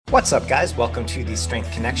What's up, guys? Welcome to the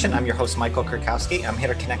Strength Connection. I'm your host, Michael Kurkowski. I'm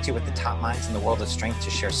here to connect you with the top minds in the world of strength to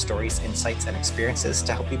share stories, insights, and experiences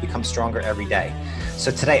to help you become stronger every day.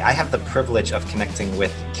 So today, I have the privilege of connecting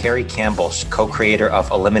with Carrie Campbell, co-creator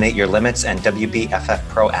of Eliminate Your Limits and WBFF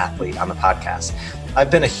Pro Athlete on the podcast. I've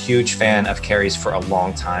been a huge fan of Carrie's for a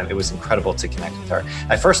long time. It was incredible to connect with her.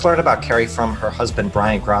 I first learned about Carrie from her husband,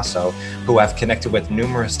 Brian Grasso, who I've connected with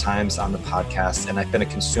numerous times on the podcast, and I've been a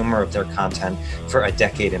consumer of their content for a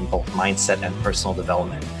decade in both mindset and personal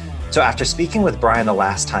development. So after speaking with Brian the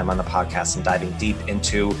last time on the podcast and diving deep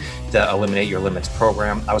into the Eliminate Your Limits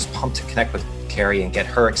program, I was pumped to connect with Carrie and get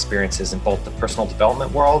her experiences in both the personal development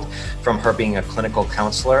world, from her being a clinical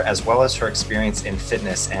counselor, as well as her experience in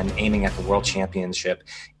fitness and aiming at the World Championship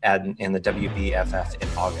in the WBFF in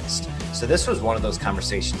August. So this was one of those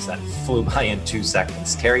conversations that flew by in 2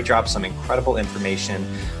 seconds. Carrie dropped some incredible information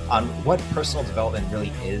on what personal development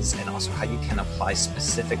really is, and also how you can apply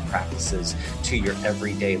specific practices to your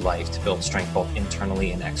everyday life to build strength both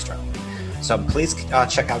internally and externally. So please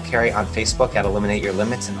check out Carrie on Facebook at Eliminate Your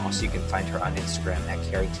Limits, and also you can find her on Instagram at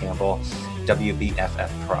Carrie Campbell, WBFF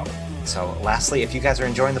Pro. So lastly, if you guys are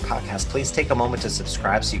enjoying the podcast, please take a moment to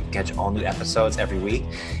subscribe so you can catch all new episodes every week.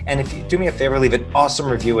 And if you do me a favor, leave an awesome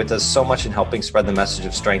review. It does so much in helping spread the message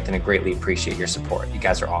of strength, and I greatly appreciate your support. You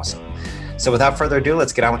guys are awesome. So without further ado,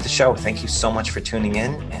 let's get on with the show. Thank you so much for tuning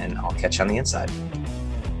in, and I'll catch you on the inside.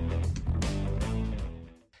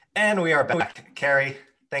 And we are back. Carrie,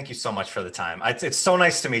 thank you so much for the time. It's so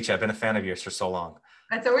nice to meet you. I've been a fan of yours for so long.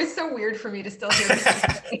 It's always so weird for me to still hear this,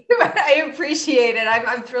 but I appreciate it.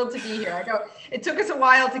 I'm thrilled to be here. I know it took us a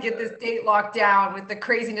while to get this date locked down with the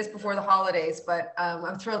craziness before the holidays, but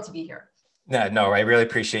I'm thrilled to be here. No, I really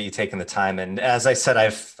appreciate you taking the time. And as I said,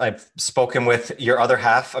 I've spoken with your other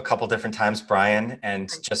half a couple different times, Brian,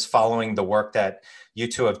 and just following the work that you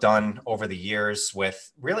two have done over the years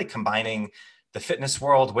with really combining the fitness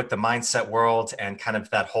world with the mindset world, and kind of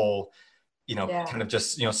that whole, kind of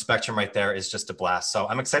just, spectrum right there is just a blast. So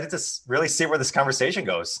I'm excited to really see where this conversation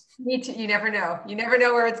goes. Me too. You never know. You never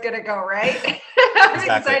know where it's going to go, right?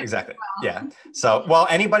 Exactly. Yeah. So, well,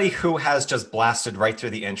 anybody who has just blasted right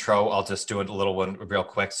through the intro, I'll just do a little one real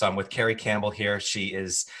quick. So I'm with Carrie Campbell here. She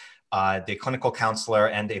is the clinical counselor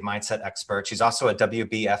and a mindset expert. She's also a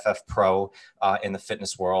WBFF Pro in the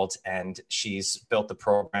fitness world, and she's built the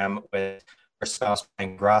program with her spouse,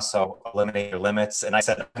 Brian Grasso, Eliminate Your Limits. And I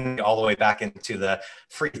said, all the way back into the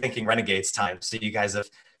free thinking renegades time. So you guys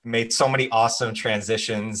have made so many awesome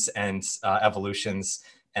transitions and evolutions.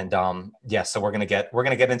 And so we're gonna get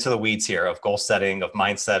into the weeds here of goal setting, of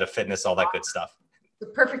mindset, of fitness, all that good stuff. The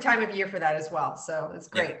perfect time of year for that as well. So it's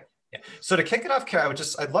great. Yeah. So to kick it off, Carrie,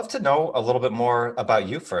 I'd love to know a little bit more about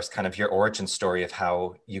you first, kind of your origin story of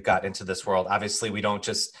how you got into this world. Obviously, we don't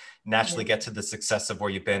just naturally get to the success of where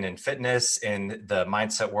you've been in fitness, in the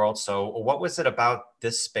mindset world. So what was it about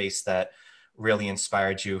this space that really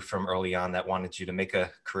inspired you from early on, that wanted you to make a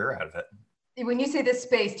career out of it? When you say this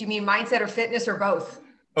space, do you mean mindset or fitness or both?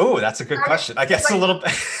 Oh, that's a good question. I guess a little bit.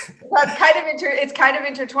 That's it's kind of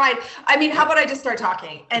intertwined. I mean, how about I just start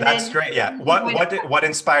talking? And that's great. Yeah. What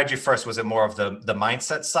inspired you first? Was it more of the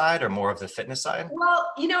mindset side or more of the fitness side?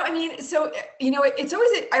 Well, it's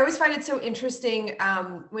always, I always find it so interesting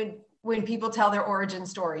when people tell their origin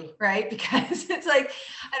story, right? Because it's like,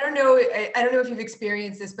 I don't know if you've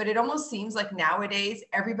experienced this, but it almost seems like nowadays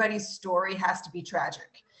everybody's story has to be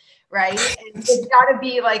tragic. Right. And it's got to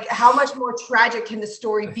be like, how much more tragic can the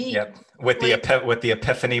story be? Yep. With the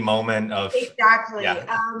epiphany moment of. Exactly. Yeah.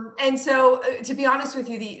 And so to be honest with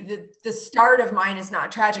you, the start of mine is not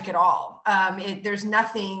tragic at all. There's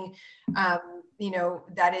nothing,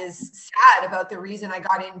 that is sad about the reason I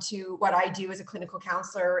got into what I do as a clinical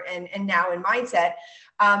counselor and now in mindset.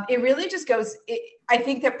 It really just goes, I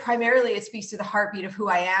think that primarily it speaks to the heartbeat of who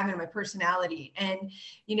I am and my personality. And,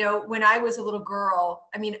 when I was a little girl,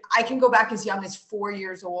 I mean, I can go back as young as 4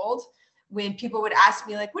 years old when people would ask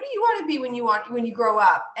me, like, what do you want to be when you grow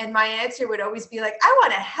up? And my answer would always be like, I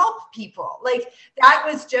want to help people. Like, that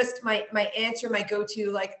was just my answer, my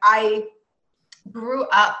go-to. Like, I grew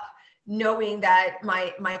up knowing that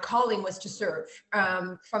my calling was to serve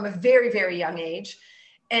from a very, very young age.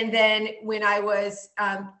 And then when I was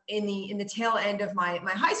in the tail end of my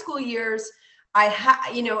high school years,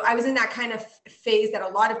 I was in that kind of phase that a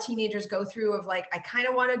lot of teenagers go through of like, I kind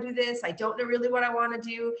of want to do this. I don't know really what I want to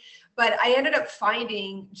do, but I ended up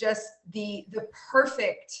finding just the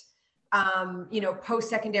perfect,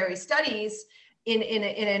 post-secondary studies. in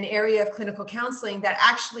an area of clinical counseling that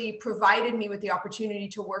actually provided me with the opportunity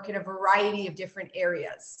to work in a variety of different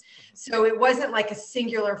areas. So it wasn't like a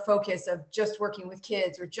singular focus of just working with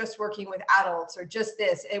kids or just working with adults or just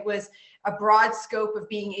this. It was a broad scope of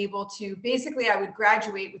being able to, basically, I would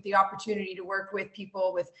graduate with the opportunity to work with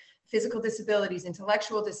people with physical disabilities,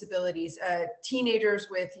 intellectual disabilities, teenagers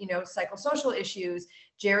with, psychosocial issues,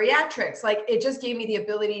 geriatrics. Like, it just gave me the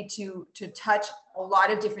ability to touch a lot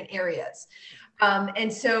of different areas.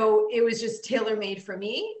 And so it was just tailor-made for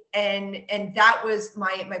me. And that was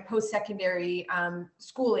my post-secondary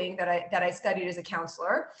schooling that I studied as a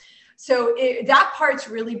counselor. So that part's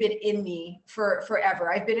really been in me for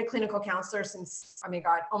forever. I've been a clinical counselor since, oh my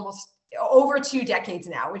God, almost over 2 decades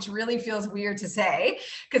now, which really feels weird to say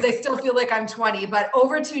because I still feel like I'm 20, but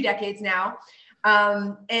over 2 decades now.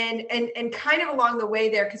 And kind of along the way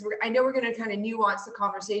there, because I know we're going to kind of nuance the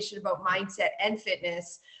conversation about mindset and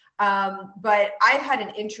fitness. But I've had an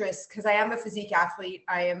interest because I am a physique athlete.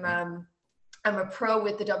 I'm a pro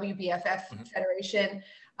with the WBFF Federation.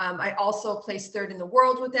 I also placed 3rd in the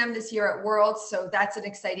world with them this year at Worlds. So that's an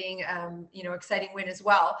exciting, exciting win as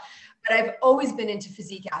well. But I've always been into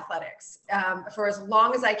physique athletics for as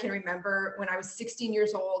long as I can remember. When I was 16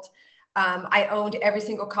 years old, I owned every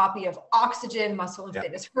single copy of Oxygen, Muscle and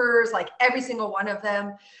Fitness Hers, like every single one of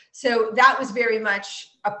them. So that was very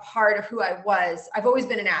much a part of who I was. I've always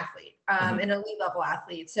been an athlete, an elite level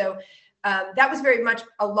athlete. So that was very much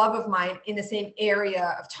a love of mine in the same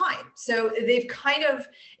area of time. So they've kind of,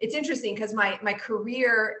 it's interesting because my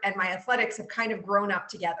career and my athletics have kind of grown up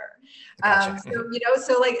together. Gotcha.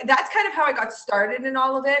 So like, that's kind of how I got started in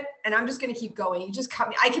all of it. And I'm just going to keep going. You just cut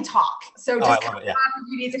me. I can talk. So just cut me off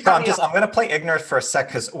if you need to cut me off. I'm going to play ignorant for a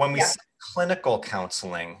sec. Cause when we say clinical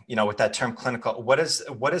counseling, with that term clinical, what does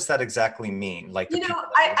that exactly mean? Like,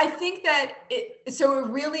 I think that it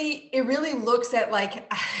really looks at like,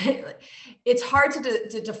 it's hard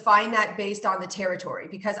to define that based on the territory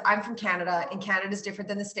because I'm from Canada and Canada is different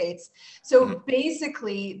than the States. So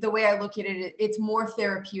basically the way I look at it, it's more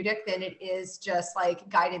therapeutic than it is just like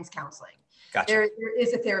guidance counseling. Gotcha. There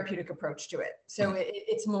is a therapeutic approach to it. So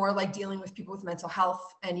it's more like dealing with people with mental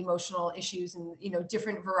health and emotional issues and,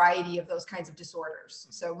 different variety of those kinds of disorders.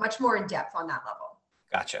 So much more in depth on that level.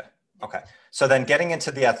 Gotcha. Okay. So then getting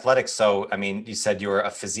into the athletics. So, I mean, you said you were a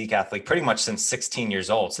physique athlete pretty much since 16 years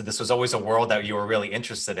old. So this was always a world that you were really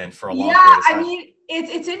interested in for a long period of time. I mean,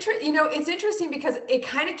 it's interesting because it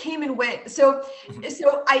kind of came and went. So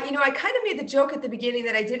I kind of made the joke at the beginning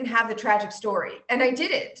that I didn't have the tragic story, and I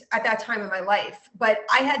didn't at that time in my life, but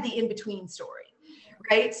I had the in-between story,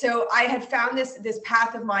 right? So I had found this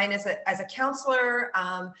path of mine as a counselor.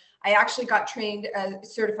 I actually got trained,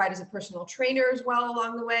 certified as a personal trainer as well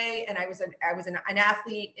along the way. And I was an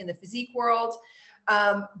athlete in the physique world.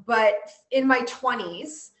 But in my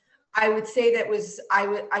 20s, I would say that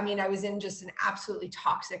I was in just an absolutely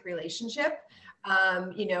toxic relationship,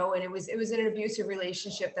 and it was an abusive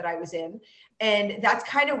relationship that I was in. And that's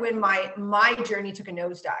kind of when my journey took a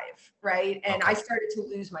nosedive, right? And I started to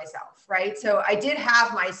lose myself, right? So I did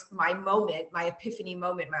have my moment, my epiphany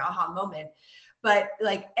moment, my aha moment. But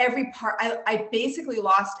like every part, I basically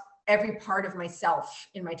lost every part of myself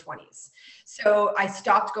in my 20s. So I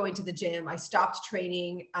stopped going to the gym. I stopped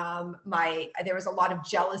training. There was a lot of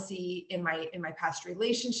jealousy in my past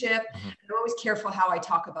relationship. I'm always careful how I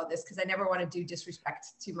talk about this because I never want to do disrespect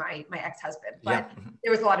to my ex-husband. But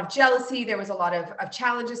there was a lot of jealousy. There was a lot of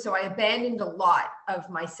challenges. So I abandoned a lot of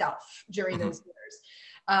myself during those years.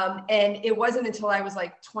 And it wasn't until I was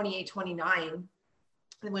like 28, 29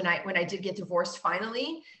 when I did get divorced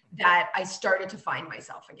finally, that I started to find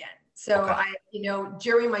myself again. So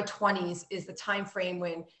during my 20s is the time frame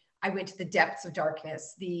when I went to the depths of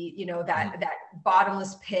darkness, that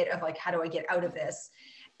bottomless pit of like, how do I get out of this?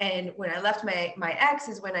 And when I left my ex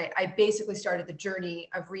is when I basically started the journey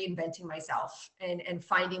of reinventing myself and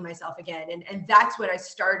finding myself again. And that's when I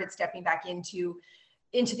started stepping back into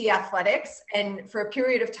the athletics. And for a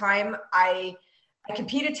period of time, I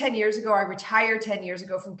competed 10 years ago. I retired 10 years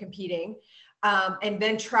ago from competing, and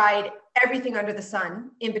then tried everything under the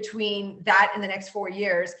sun in between that and the next 4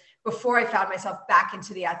 years before I found myself back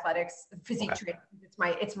into the athletics, physique training.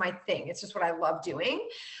 It's my thing. It's just what I love doing.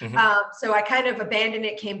 So I kind of abandoned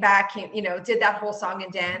it, came back, did that whole song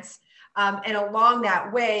and dance. And along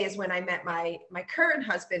that way is when I met my current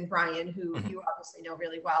husband, Brian, who you obviously know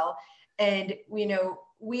really well. And,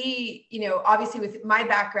 we, obviously with my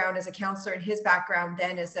background as a counselor and his background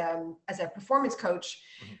then as a performance coach,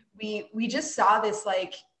 we just saw this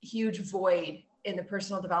like huge void in the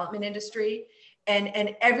personal development industry.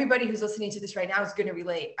 And everybody who's listening to this right now is going to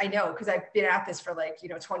relate. I know, because I've been at this for like,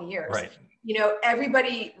 20 years. Right.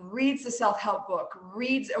 Everybody reads the self-help book,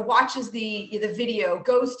 watches the video,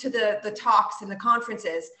 goes to the talks and the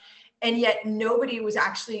conferences, and yet nobody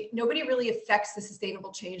really affects the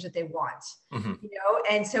sustainable change that they want.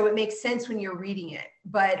 And so it makes sense when you're reading it.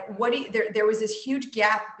 But there was this huge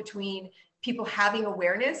gap between people having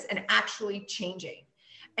awareness and actually changing.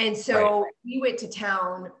 And so we went to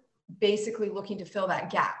town basically looking to fill that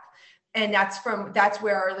gap. And that's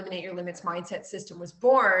where our Eliminate Your Limits mindset system was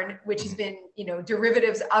born, which has been,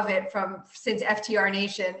 derivatives of it since FTR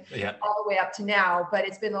Nation all the way up to now. But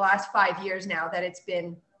it's been the last 5 years now that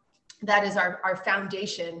is our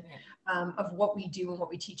foundation of what we do and what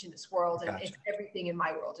we teach in this world. And it's everything in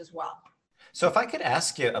my world as well. So if I could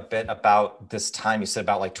ask you a bit about this time, you said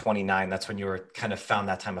about like 29, that's when you were kind of found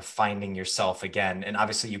that time of finding yourself again. And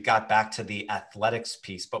obviously you got back to the athletics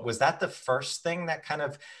piece, but was that the first thing that kind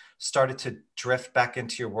of started to drift back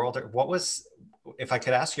into your world? Or what was, if I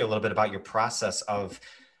could ask you a little bit about your process of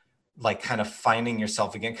like kind of finding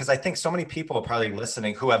yourself again? Because I think so many people are probably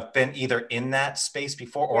listening who have been either in that space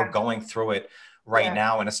before or going through it right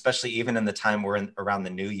now. And especially even in the time we're in around the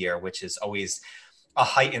new year, which is always a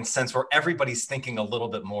heightened sense where everybody's thinking a little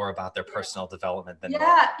bit more about their personal development than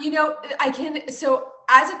so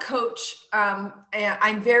as a coach,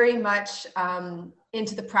 I'm very much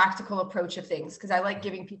into the practical approach of things, because I like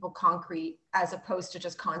giving people concrete as opposed to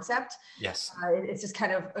just concept. Yes. It's just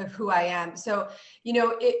kind of who I am. So,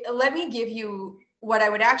 let me give you what I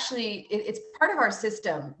would actually, it's part of our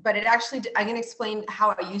system, but I'm going to explain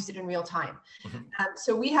how I used it in real time.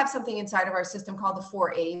 So we have something inside of our system called the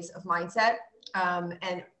 4 A's of mindset.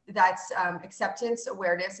 And that's acceptance,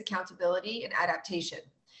 awareness, accountability, and adaptation.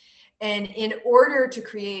 And in order to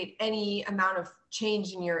create any amount of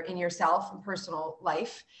change in yourself and personal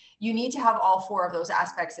life, you need to have all 4 of those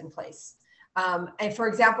aspects in place. And for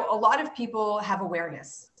example, a lot of people have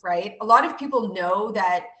awareness, right? A lot of people know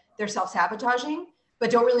that they're self-sabotaging,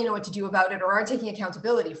 but don't really know what to do about it or aren't taking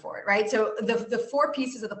accountability for it, right? So the 4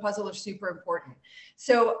 pieces of the puzzle are super important.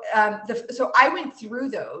 So so I went through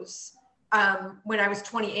those when I was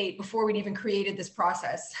 28, before we'd even created this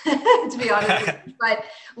process, to be honest with you. But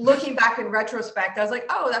looking back in retrospect, I was like,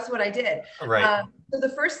 oh, that's what I did. Right. So the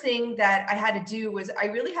first thing that I had to do was I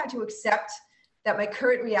really had to accept that my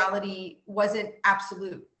current reality wasn't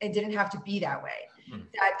absolute and didn't have to be that way.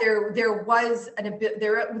 That there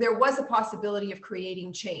was a possibility of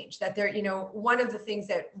creating change. That one of the things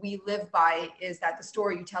that we live by is that the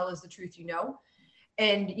story you tell is the truth you know.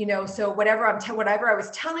 And, so whatever I was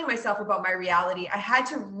telling myself about my reality, I had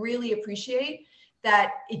to really appreciate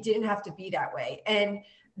that it didn't have to be that way. And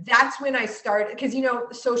that's when I started, because,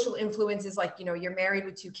 social influence is like, you're married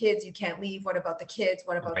with 2 kids, you can't leave. What about the kids?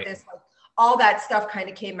 What about this? Like, all that stuff kind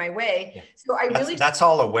of came my way. Yeah. So that's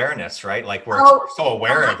all awareness, right? Like we're so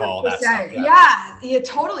aware 100%. Of all that stuff. Yeah,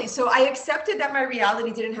 totally. So I accepted that my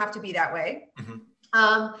reality didn't have to be that way.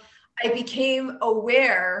 I became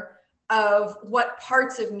aware of what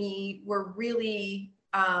parts of me were really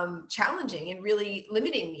challenging and really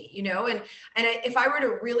limiting me, and if I were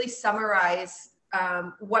to really summarize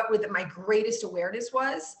what my greatest awareness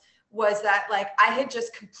was that like I had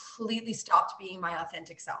just completely stopped being my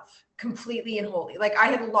authentic self, completely and wholly. Like I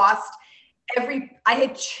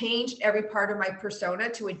had changed every part of my persona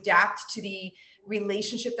to adapt to the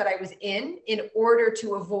relationship that I was in order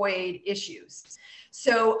to avoid issues.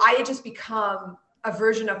 So I had just become a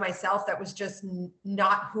version of myself that was just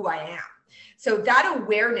not who I am. So that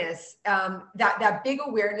awareness, that big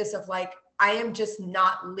awareness of like, I am just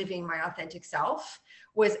not living my authentic self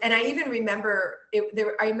was, and I even remember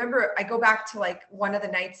I go back to like one of the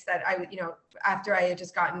nights that after I had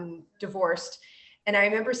just gotten divorced, and I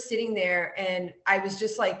remember sitting there and I was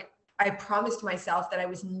just like, I promised myself that I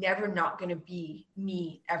was never not going to be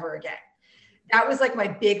me ever again. That was like my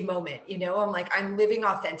big moment, I'm like, I'm living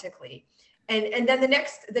authentically. And then the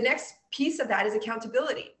next piece of that is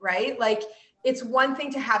accountability, right? Like it's one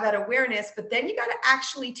thing to have that awareness, but then you got to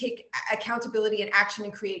actually take accountability and action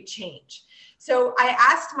and create change. So I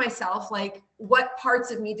asked myself, like, what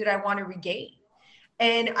parts of me did I want to regain?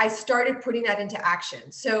 And I started putting that into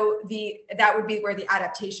action. So that would be where the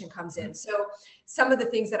adaptation comes in. So some of the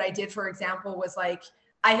things that I did, for example, was like,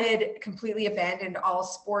 I had completely abandoned all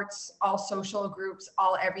sports, all social groups,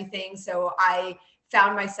 all everything. So I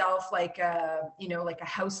found myself like a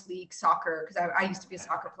house league soccer, because I used to be a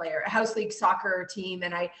soccer player, a house league soccer team.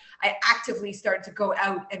 And I actively started to go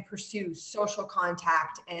out and pursue social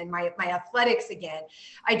contact and my athletics again.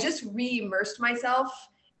 I just re-immersed myself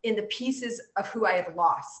in the pieces of who I had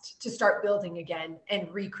lost to start building again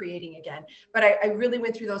and recreating again. But I really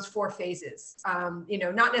went through those 4 phases,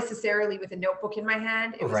 not necessarily with a notebook in my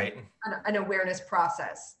hand. It was Right. an awareness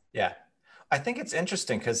process. Yeah. I think it's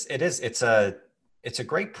interesting because it's a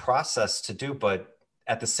great process to do, but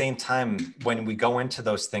at the same time, when we go into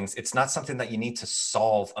those things, it's not something that you need to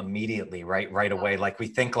solve immediately, right away. Like we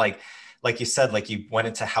think like you said, like you went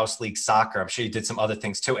into house league soccer. I'm sure you did some other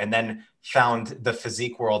things too, and then found the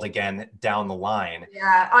physique world again down the line.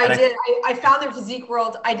 Yeah, I did. I found the physique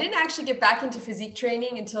world. I didn't actually get back into physique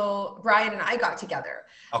training until Brian and I got together.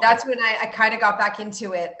 Okay. That's when I kind of got back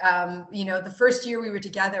into it. The first year we were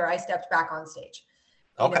together, I stepped back on stage.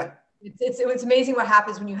 Okay. It's amazing what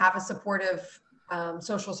happens when you have a supportive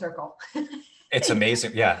social circle. It's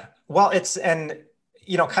amazing. Yeah. Well,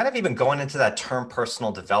 kind of even going into that term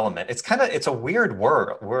personal development, it's a weird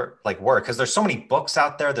word because there's so many books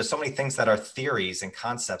out there. There's so many things that are theories and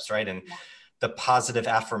concepts, right? And the positive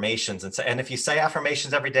affirmations. And if you say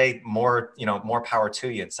affirmations every day, more power to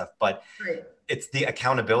you and stuff, but right. It's the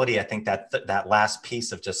accountability. I think that last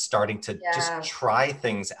piece of just starting to just try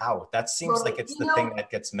things out. That seems like it's the thing that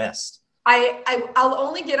gets missed. I'll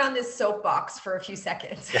only get on this soapbox for a few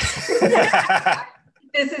seconds.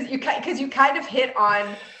 This is because you kind of hit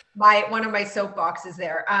on one of my soapboxes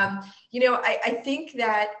there. I think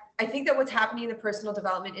that what's happening in the personal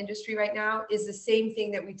development industry right now is the same thing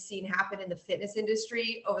that we've seen happen in the fitness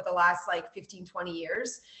industry over the last 15, 20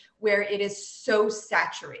 years, where it is so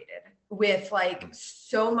saturated with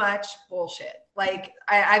so much bullshit.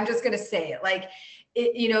 I'm just going to say it,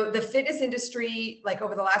 the fitness industry,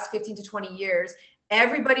 over the last 15 to 20 years,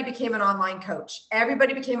 everybody became an online coach.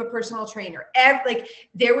 Everybody became a personal trainer.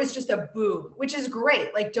 There was just a boom, which is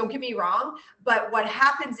great. Don't get me wrong. But what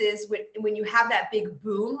happens is when you have that big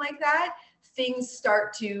boom like that, things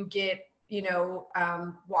start to get,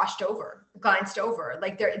 washed over, glanced over.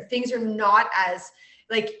 Things are not as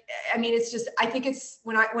it's just, I think it's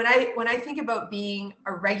when I think about being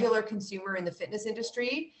a regular consumer in the fitness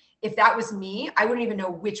industry, if that was me, I wouldn't even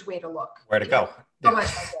know which way to look. Where to go. So much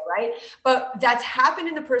like that, right? But that's happened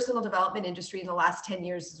in the personal development industry in the last 10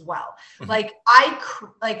 years as well. Mm-hmm.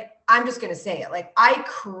 I'm just going to say it. I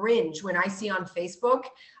cringe when I see on Facebook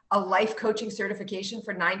a life coaching certification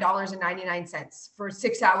for $9.99 for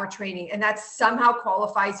 6-hour training. And that somehow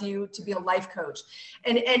qualifies you to be a life coach.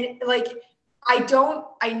 And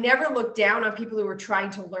I never look down on people who are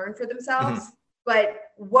trying to learn for themselves. Mm-hmm. But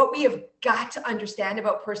what we have got to understand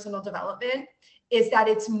about personal development is that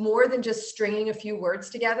it's more than just stringing a few words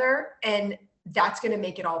together and that's going to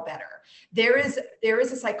make it all better. There is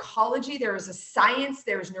a psychology, there is a science,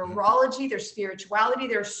 there's neurology, there's spirituality.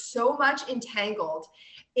 There's so much entangled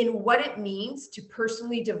in what it means to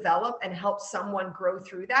personally develop and help someone grow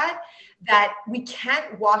through that we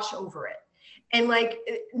can't wash over it. And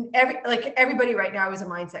everybody right now is a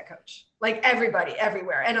mindset coach, everybody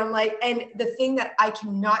everywhere. And I'm and the thing that I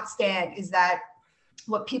cannot stand is that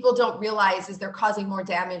what people don't realize is they're causing more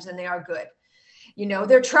damage than they are good.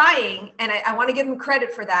 They're trying, and I want to give them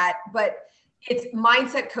credit for that, but it's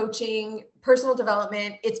mindset coaching, personal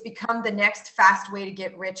development. It's become the next fast way to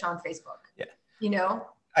get rich on Facebook. Yeah.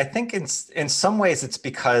 I think in some ways it's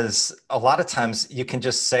because a lot of times you can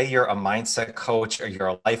just say you're a mindset coach or you're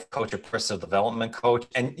a life coach or personal development coach,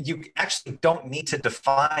 and you actually don't need to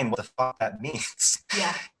define what the fuck that means.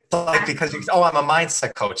 Yeah. Because I'm a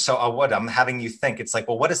mindset coach. So I'm having you think. It's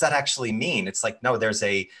well, what does that actually mean? It's no, there's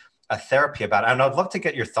a therapy about it. And I'd love to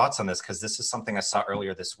get your thoughts on this because this is something I saw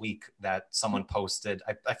earlier this week that someone posted.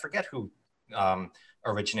 I forget who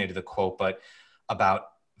originated the quote, but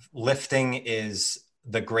about lifting is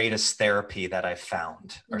the greatest therapy that I've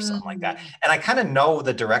found or something like that. And I kind of know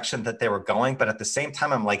the direction that they were going, but at the same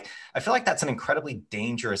time, I'm I feel like that's an incredibly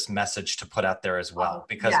dangerous message to put out there as well,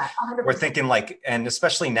 because we're thinking and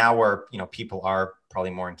especially now where, people are probably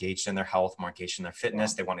more engaged in their health, more engaged in their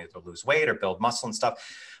fitness. They want to either lose weight or build muscle and stuff.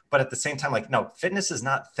 But at the same time, no, fitness is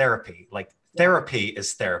not therapy. Therapy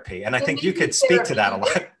is therapy. And I think you could speak to that a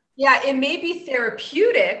lot. Yeah, it may be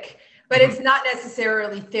therapeutic, but it's not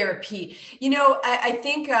necessarily therapy. I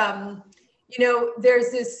think,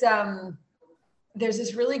 there's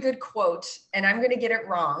this really good quote, and I'm going to get it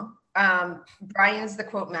wrong. Brian's the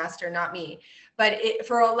quote master, not me. But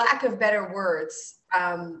for a lack of better words,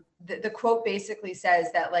 the quote basically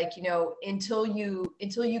says that until you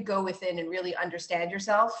go within and really understand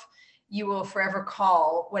yourself, you will forever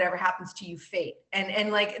call whatever happens to you fate.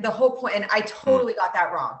 And the whole point, and I totally got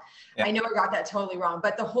that wrong. Yeah. I know I got that totally wrong,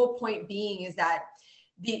 but the whole point being is that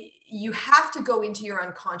you have to go into your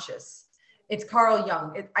unconscious it's Carl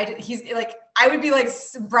Jung. He's like, I would be like,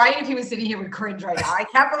 Brian, if he was sitting here, would cringe right now. I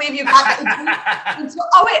can't believe you got that.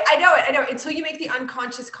 Oh wait, I know it. Until you make the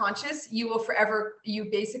unconscious conscious, you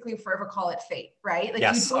basically forever call it fate, right? Like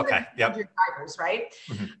yes. you don't Okay. Yep. your drivers, right?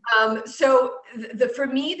 So for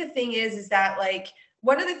me, the thing is that like,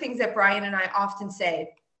 one of the things that Brian and I often say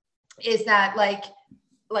is that like,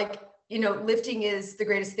 lifting is the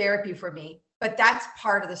greatest therapy for me, but that's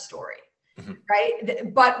part of the story.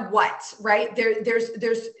 Right. But what, right? There's,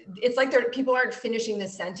 it's like people aren't finishing the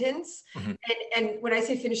sentence. And when I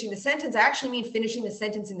say finishing the sentence, I actually mean finishing the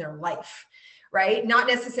sentence in their life, right? Not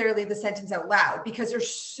necessarily the sentence out loud, because there's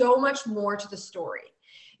so much more to the story.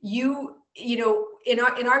 In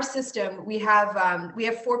our system, we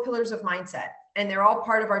have 4 pillars of mindset, and they're all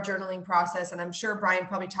part of our journaling process. And I'm sure Brian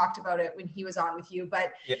probably talked about it when he was on with you,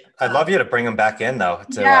 but yeah, I'd love you to bring them back in though.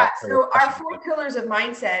 So our 4 pillars of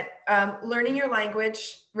mindset, learning your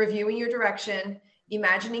language, reviewing your direction,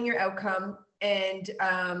 imagining your outcome, and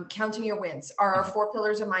counting your wins are our 4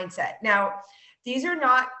 pillars of mindset. Now, these are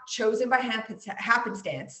not chosen by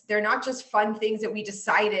happenstance. They're not just fun things that we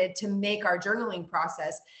decided to make our journaling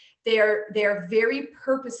process. They are very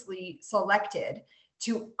purposely selected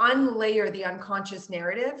to unlayer the unconscious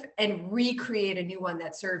narrative and recreate a new one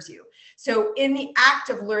that serves you. So in the act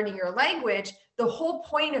of learning your language, the whole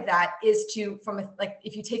point of that is to,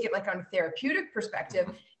 if you take it like on a therapeutic perspective,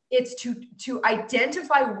 it's to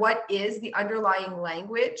identify what is the underlying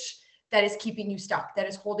language that is keeping you stuck, that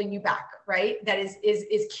is holding you back, right? That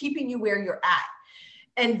is keeping you where you're at.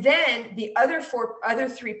 And then the other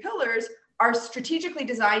 3 pillars are strategically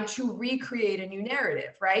designed to recreate a new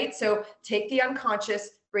narrative, right? So take the unconscious,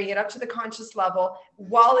 bring it up to the conscious level.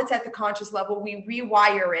 While it's at the conscious level, we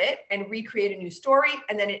rewire it and recreate a new story,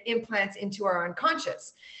 and then it implants into our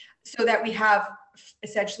unconscious, so that we have,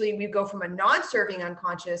 essentially, we go from a non-serving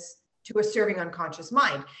unconscious to a serving unconscious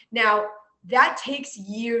mind. Now, that takes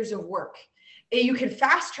years of work. You can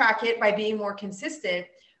fast track it by being more consistent,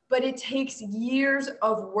 but it takes years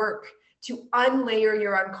of work to unlayer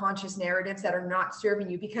your unconscious narratives that are not serving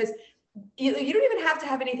you, because you don't even have to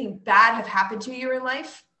have anything bad have happened to you in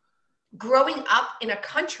life. Growing up in a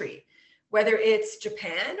country, whether it's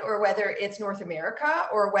Japan or whether it's North America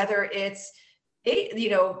or whether it's,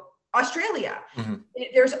 Australia,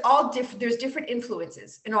 there's different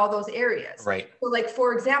influences in all those areas. Right. So like,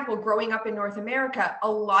 for example, growing up in North America,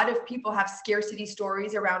 a lot of people have scarcity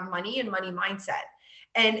stories around money and money mindset.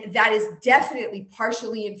 And that is definitely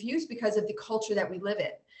partially infused because of the culture that we live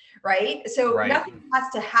in, right? So nothing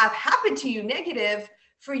has to have happened to you negative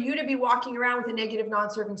for you to be walking around with a negative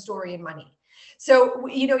non-serving story in money. So,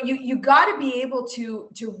 you got to be able to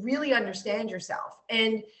really understand yourself.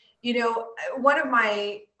 And, one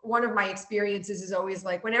of my experiences is always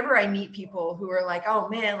like, whenever I meet people who are like, oh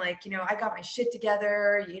man, like, I got my shit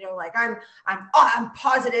together, like I'm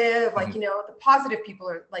positive, like, the positive people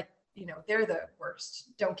are like, they're the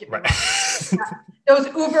worst. Don't get me wrong. Those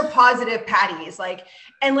uber positive patties,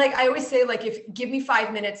 and I always say, give me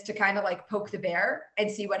 5 minutes to kind of like poke the bear and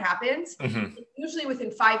see what happens. Usually within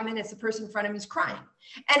 5 minutes, the person in front of me is crying.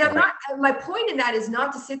 And my point in that is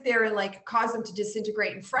not to sit there and cause them to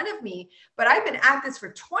disintegrate in front of me, but I've been at this for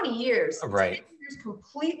 20 years, 20 years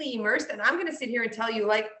completely immersed. And I'm going to sit here and tell you,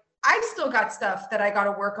 I've still got stuff that I got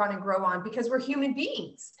to work on and grow on, because we're human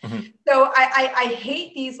beings. So I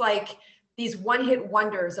hate these one-hit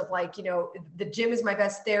wonders of the gym is my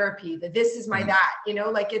best therapy, this is my that,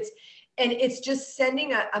 it's just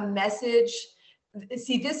sending a message.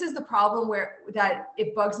 See, this is the problem that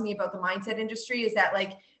it bugs me about the mindset industry, is that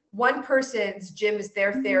one person's gym is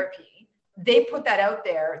their therapy. They put that out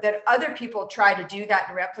there, that other people try to do that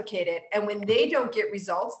and replicate it. And when they don't get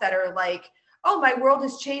results that are oh, my world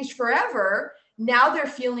has changed forever, now they're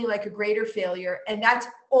feeling like a greater failure. And that's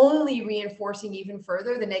only reinforcing even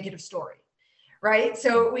further the negative story, right?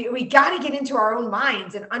 So we got to get into our own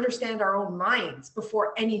minds and understand our own minds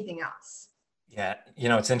before anything else. Yeah.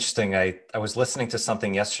 It's interesting. I was listening to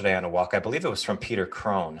something yesterday on a walk. I believe it was from Peter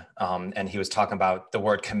Crone. And he was talking about the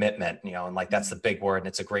word commitment, and that's the big word and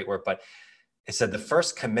it's a great word, but it said the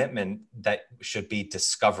first commitment that should be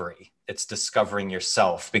discovery. It's discovering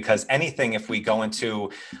yourself, because anything, if we go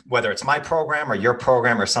into, whether it's my program or your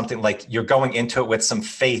program or something, you're going into it with some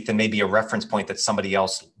faith and maybe a reference point that somebody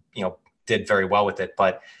else, did very well with it.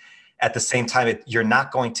 But at the same time, you're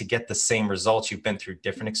not going to get the same results. You've been through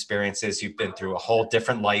different experiences. You've been through a whole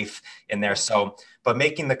different life in there. So, but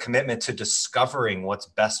making the commitment to discovering what's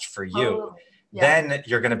best for you, then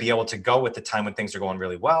you're going to be able to go with the time when things are going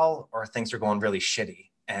really well or things are going really shitty.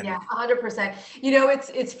 And 100%.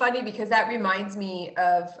 It's funny because that reminds me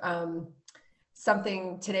of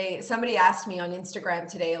something today. Somebody asked me on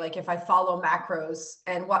Instagram today, like if I follow macros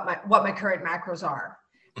and what my current macros are.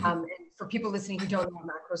 And for people listening who don't know what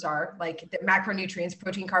macros are, like the macronutrients,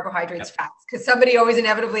 protein, carbohydrates, fats, because somebody always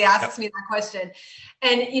inevitably asks me that question.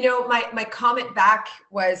 And, you know, my comment back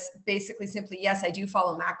was basically simply, yes, I do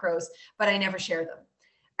follow macros, but I never share them.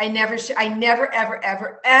 I never,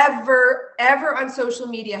 ever on social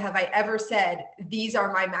media have I ever said, these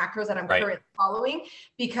are my macros that I'm currently following,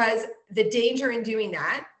 because the danger in doing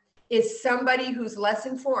that is somebody who's less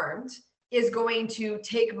informed is going to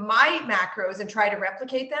take my macros and try to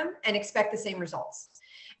replicate them and expect the same results.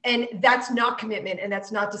 And that's not commitment, and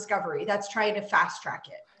that's not discovery. That's trying to fast track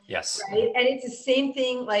it. Yes. Right. And it's the same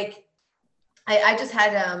thing. Like I just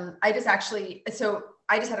had a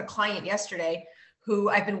client yesterday who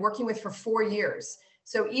I've been working with for 4 years.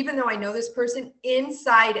 So even though I know this person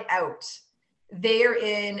inside out, they're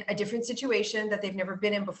in a different situation that they've never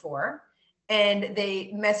been in before. And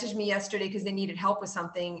they messaged me yesterday because they needed help with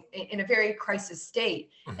something in a very crisis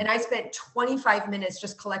state. And I spent 25 minutes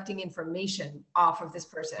just collecting information off of this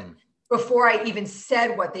person before I even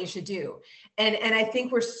said what they should do. And I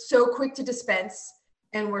think we're so quick to dispense,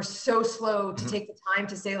 and we're so slow to take the time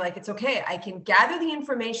to say, like, it's okay. I can gather the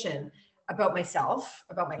information about myself,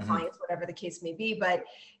 about my clients, whatever the case may be. But,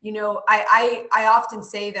 you know, I often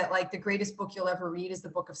say that, like, the greatest book you'll ever read is the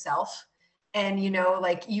book of self. And, you know,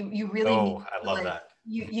 like you really need to, I love that.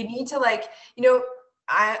 You need to, like, you know,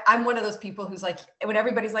 I'm one of those people who's like, when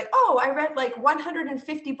everybody's like, oh, I read like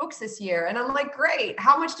 150 books this year. And I'm like, great.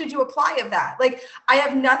 How much did you apply of that? Like, I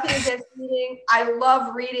have nothing against reading. I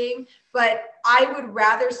love reading, but I would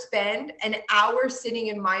rather spend an hour sitting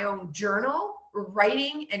in my own journal,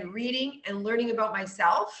 writing and reading and learning about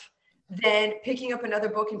myself than picking up another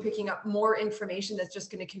book and picking up more information that's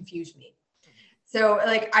just going to confuse me. So,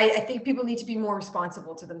 like, I think people need to be more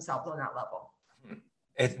responsible to themselves on that level.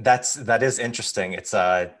 That is interesting. It's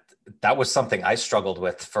that was something I struggled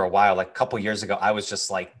with for a while. Like a couple of years ago, I was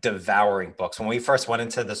just like devouring books. When we first went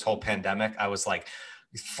into this whole pandemic, I was like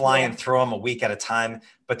flying through them a week at a time.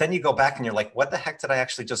 But then you go back and you're like, what the heck did I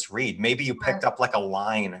actually just read? Maybe you picked up like a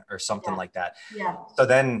line or something like that. Yeah. So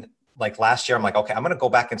then, like last year, I'm like, okay, I'm going to go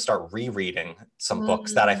back and start rereading some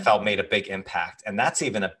books that I felt made a big impact. And that's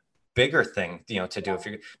even a bigger thing, you know, to do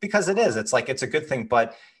because it's like, it's a good thing,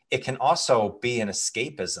 but it can also be an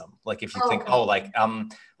escapism. Like if you think, I'm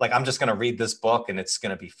just going to read this book and it's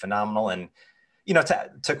going to be phenomenal. And, you know,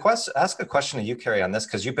 ask a question to you, Carrie, on this,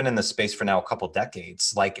 because you've been in this space for now a couple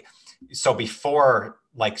decades. Like, so before,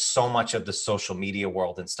 like so much of the social media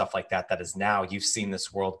world and stuff like that is now, you've seen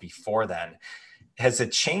this world before then. Has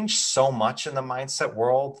it changed so much in the mindset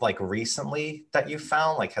world, like recently, that you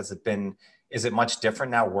found? Like, is it much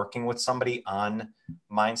different now working with somebody on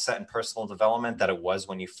mindset and personal development that it was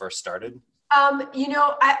when you first started? You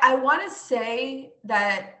know, I want to say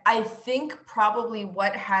that I think probably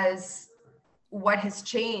what has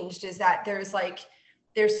changed is that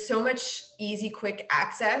there's so much easy, quick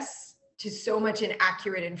access to so much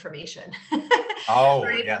inaccurate information. Oh,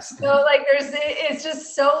 right? Yes. So like it's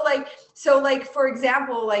just so like, for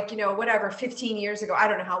example, like, you know, whatever, 15 years ago, I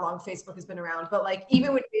don't know how long Facebook has been around, but like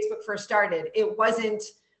even when Facebook first started, it wasn't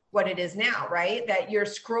what it is now, right? That you're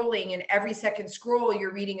scrolling, and every second scroll,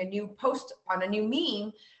 you're reading a new post on a new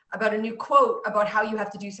meme about a new quote about how you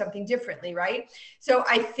have to do something differently, right? So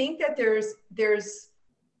I think that there's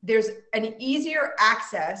an easier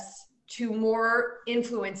access to more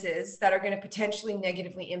influences that are going to potentially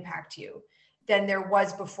negatively impact you than there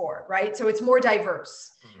was before, right? So it's more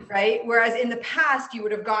diverse, right? Whereas in the past, you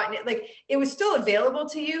would have gotten it, like, it was still available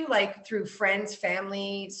to you, like through friends,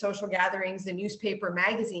 family, social gatherings, the newspaper,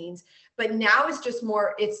 magazines, but now it's just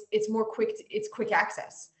more, it's more quick, it's quick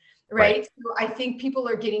access, right? So I think people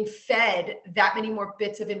are getting fed that many more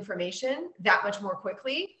bits of information that much more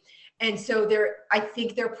quickly. And so I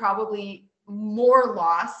think they're probably more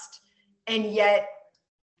lost, and yet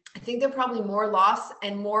I think they're probably more lost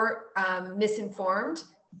and more misinformed,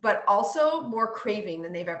 but also more craving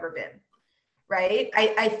than they've ever been, right?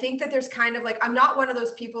 I think that there's kind of like, I'm not one of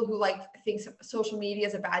those people who like thinks social media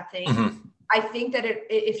is a bad thing. I think that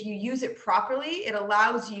if you use it properly, it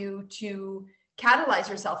allows you to catalyze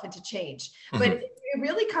yourself into change. But it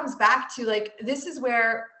really comes back to, like, this is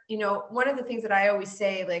where, you know, one of the things that I always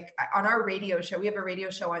say, like on our radio show, we have a radio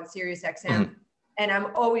show on Sirius XM. And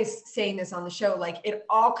I'm always saying this on the show, like, it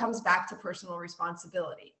all comes back to personal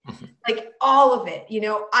responsibility, like all of it. You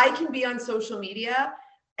know, I can be on social media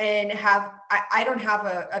and I don't have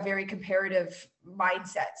a very comparative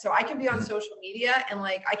mindset. So I can be on social media and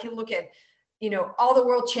like, I can look at all the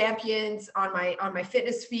world champions on my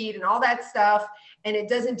fitness feed and all that stuff. And it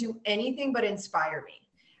doesn't do anything but inspire me,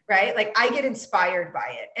 right? Like I get inspired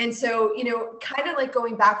by it. And so, kind of like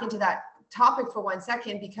going back into that topic for 1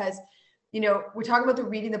 second, because, we're talking about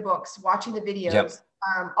reading the books, watching the videos, Yep.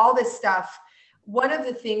 All this stuff. One of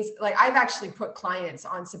the things, like I've actually put clients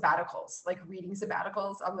on sabbaticals, like reading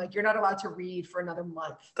sabbaticals. I'm like, you're not allowed to read for another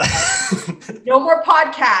month. No more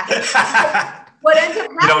podcasts. What ends up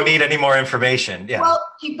happening, you don't need any more information. Yeah. Well,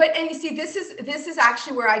 and you see, this is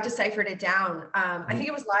actually where I deciphered it down. I think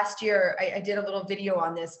it was last year. I did a little video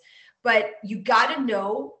on this, but you got to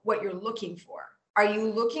know what you're looking for. Are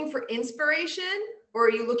you looking for inspiration or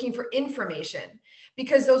are you looking for information?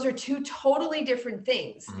 Because those are two totally different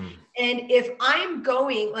things. And if I'm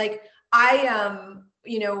going, like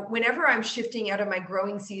whenever I'm shifting out of my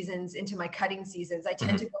growing seasons into my cutting seasons, I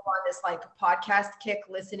tend to go on this like podcast kick,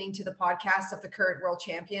 listening to the podcasts of the current world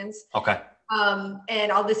champions. Okay.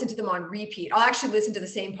 And I'll listen to them on repeat. I'll actually listen to the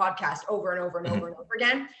same podcast over and over and over and over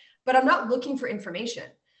again, but I'm not looking for information.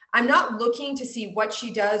 I'm not looking to see what she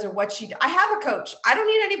does or what I have a coach. I don't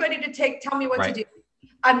need anybody to tell me what to do.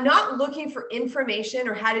 I'm not looking for information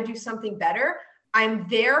or how to do something better. I'm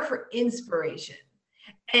there for inspiration.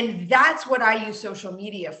 And that's what I use social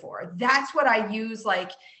media for. That's what I use.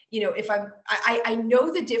 Like, if I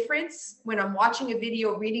know the difference when I'm watching a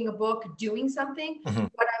video, reading a book, doing something,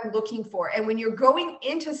 what I'm looking for. And when you're going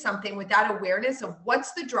into something with that awareness of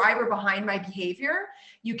what's the driver behind my behavior,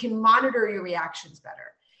 you can monitor your reactions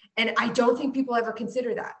better. And I don't think people ever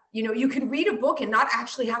consider that. You can read a book and not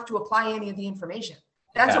actually have to apply any of the information.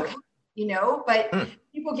 That's okay, but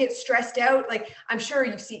people get stressed out. Like I'm sure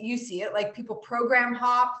you see it, like people program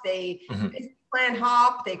hop, they plan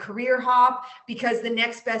hop, they career hop because the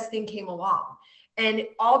next best thing came along. And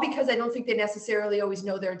all because I don't think they necessarily always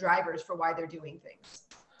know their drivers for why they're doing things.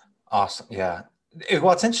 Awesome. Yeah.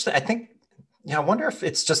 Well, it's interesting. I think, I wonder if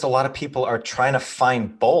it's just a lot of people are trying to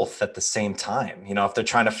find both at the same time, if they're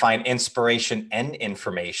trying to find inspiration and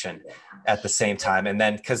information at the same time. And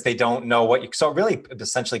then because they don't know so it really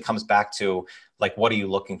essentially comes back to like, what are you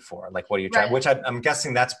looking for? Like, what are you trying, which I'm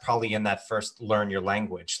guessing that's probably in that first learn your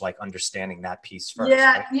language, like understanding that piece first.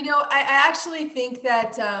 Yeah. Right? I actually think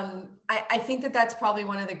that, I think that that's probably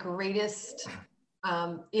one of the greatest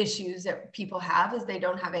issues that people have is they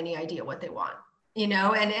don't have any idea what they want.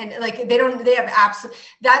 And like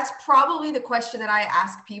that's probably the question that I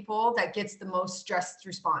ask people that gets the most stressed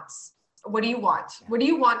response. What do you want? What do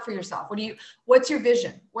you want for yourself? What's your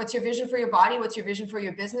vision? What's your vision for your body? What's your vision for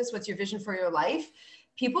your business? What's your vision for your life?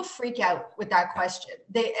 People freak out with that question.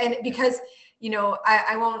 Because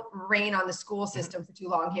I won't rain on the school system for too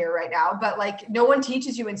long here right now, but like no one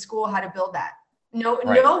teaches you in school how to build that. No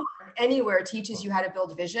one anywhere teaches you how to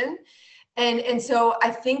build vision. And so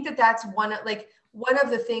I think that that's one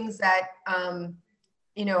of the things that,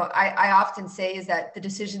 I often say is that the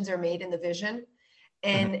decisions are made in the vision.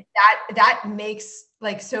 And that makes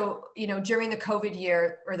during the COVID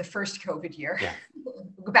year or the first COVID year,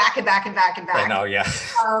 back and back. I know. Yeah.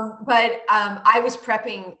 But I was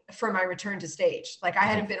prepping for my return to stage. Like I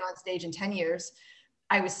hadn't been on stage in 10 years.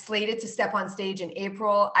 I was slated to step on stage in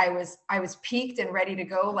April. I was peaked and ready to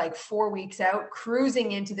go like 4 weeks out,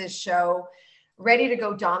 cruising into this show, ready to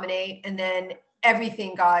go dominate. And then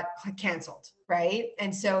everything got canceled. Right.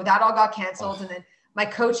 And so that all got canceled. And then my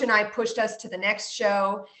coach and I pushed us to the next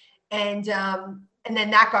show. And then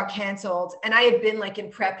that got canceled. And I had been like in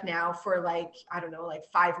prep now for like, I don't know, like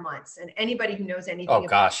 5 months. And anybody who knows anything.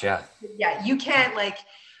 Yeah. You can't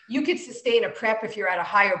you could sustain a prep if you're at a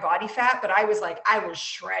higher body fat, but I was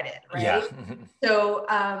shredded. Right. Yeah. So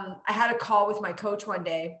I had a call with my coach one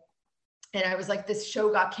day and I was like, this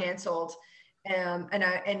show got canceled.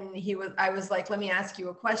 I was like, let me ask you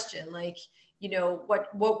a question. Like,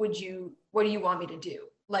 what do you want me to do?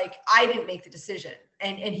 Like, I didn't make the decision.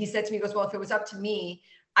 And he said to me, he goes, well, if it was up to me,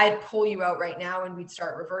 I'd pull you out right now and we'd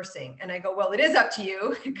start reversing. And I go, well, it is up to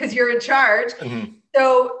you because you're in charge.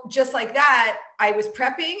 So just like that, I was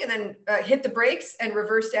prepping and then hit the brakes and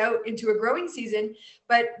reversed out into a growing season.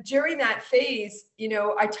 But during that phase,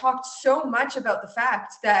 I talked so much about the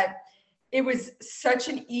fact that it was such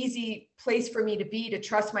an easy place for me to be, to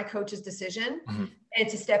trust my coach's decision and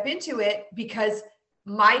to step into it because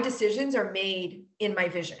my decisions are made in my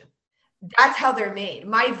vision. That's how they're made.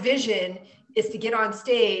 My vision is to get on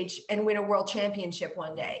stage and win a world championship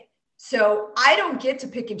one day. So I don't get to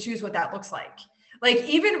pick and choose what that looks like. Like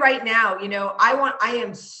even right now, I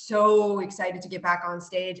am so excited to get back on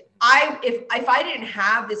stage. If I didn't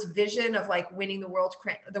have this vision of like winning the world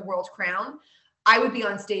crown, I would be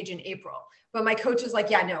on stage in April. But my coach is like,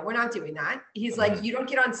 yeah, no, we're not doing that. He's like, you don't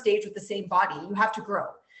get on stage with the same body. You have to grow.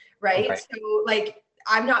 Right. So like,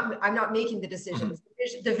 I'm not making the decisions.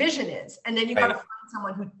 The vision is, and then you got to find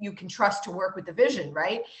someone who you can trust to work with the vision.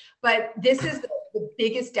 Right. But this is the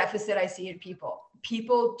biggest deficit I see in people.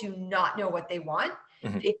 People do not know what they want.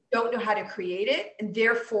 They don't know how to create it. And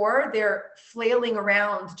therefore they're flailing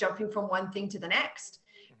around, jumping from one thing to the next,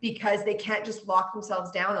 because they can't just lock themselves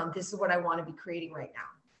down on, this is what I want to be creating right now.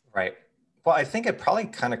 Right. Well, I think it probably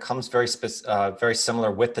kind of comes very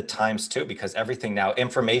similar with the times too, because everything now,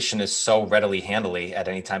 information is so readily handily at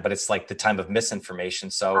any time, but it's like the time of misinformation.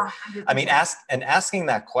 So, 100%. I mean, asking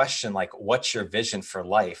that question, like, what's your vision for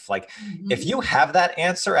life? Like, if you have that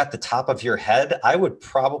answer at the top of your head, I would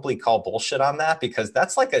probably call bullshit on that, because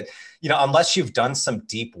that's like unless you've done some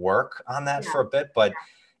deep work on that for a bit, but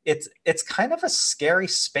it's kind of a scary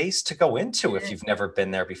space to go into if you've never been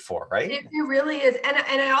there before, right? It really is.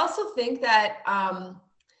 And I also think that,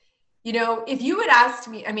 if you had asked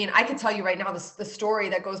me, I mean, I could tell you right now, the story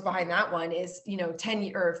that goes behind that one is,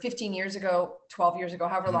 10 or 15 years ago, 12 years ago,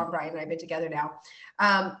 however long Brian and I have been together now.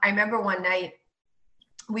 I remember one night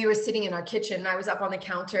we were sitting in our kitchen and I was up on the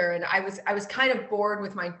counter, and I was kind of bored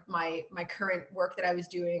with my current work that I was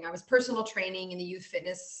doing. I was personal training in the youth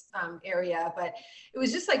fitness area, but it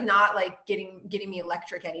was just like not like getting me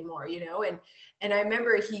electric anymore, and I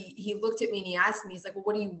remember he looked at me and he asked me, he's like, well,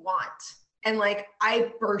 what do you want? And like,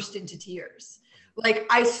 I burst into tears. Like,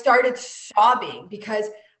 I started sobbing because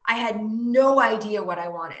I had no idea what I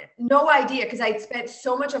wanted. No idea. Because I'd spent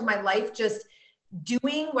so much of my life just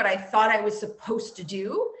doing what I thought I was supposed to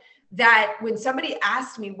do, that when somebody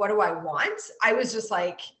asked me, what do I want? I was just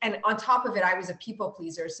like, and on top of it, I was a people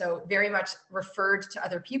pleaser. So very much referred to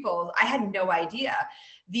other people. I had no idea.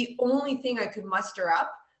 The only thing I could muster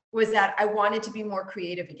up was that I wanted to be more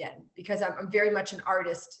creative again, because I'm very much an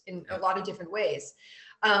artist in a lot of different ways.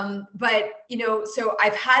 But so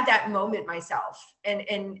I've had that moment myself, and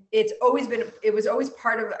it was always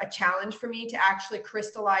part of a challenge for me to actually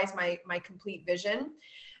crystallize my complete vision.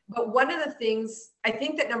 But one of the things, I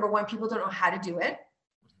think that number one, people don't know how to do it.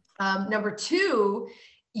 Number two,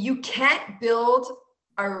 you can't build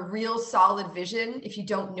a real solid vision if you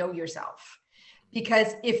don't know yourself.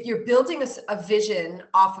 Because if you're building a vision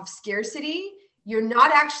off of scarcity, you're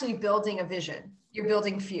not actually building a vision, you're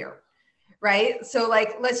building fear. Right. So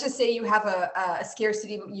like, let's just say you have a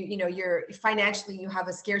scarcity, you're financially, you have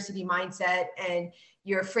a scarcity mindset and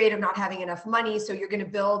you're afraid of not having enough money. So you're going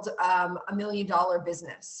to build $1 million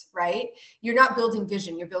business, right? You're not building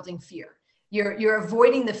vision, you're building fear. You're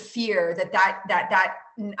avoiding the fear that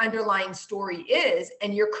underlying story is,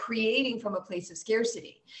 and you're creating from a place of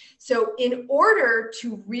scarcity. So in order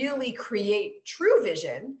to really create true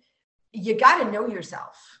vision, you got to know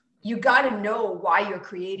yourself. You got to know why you're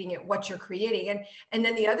creating it, what you're creating. And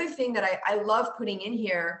then the other thing that I love putting in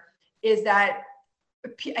here is that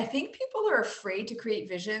I think people are afraid to create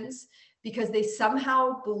visions because they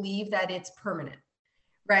somehow believe that it's permanent,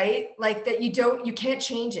 right? Like that you can't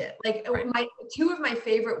change it. Like two of my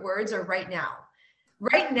favorite words are right now.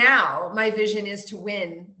 Right now, my vision is to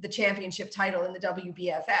win the championship title in the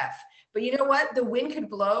WBFF. But you know what? The wind could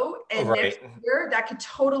blow, and next year that could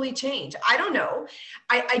totally change. I don't know.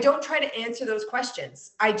 I don't try to answer those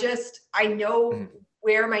questions. I know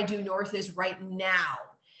where my due north is right now.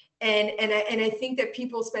 And I think that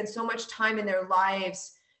people spend so much time in their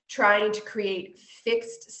lives trying to create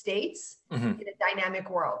fixed states in a dynamic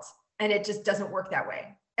world. And it just doesn't work that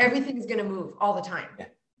way. Everything is going to move all the time. Yeah.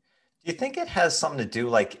 Do you think it has something to do,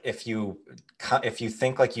 like if you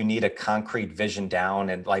think like you need a concrete vision down,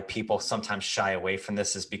 and like people sometimes shy away from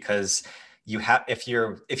this is because if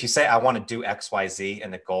you say I want to do X, Y, Z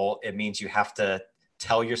and the goal, it means you have to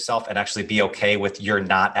tell yourself and actually be okay with you're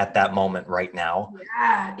not at that moment right now.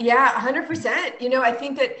 Yeah, 100%. I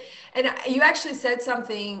think that, and you actually said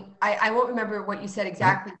something, I won't remember what you said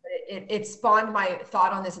exactly, but it spawned my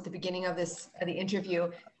thought on this at the beginning of the interview,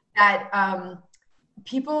 that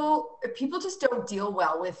people just don't deal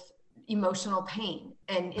well with emotional pain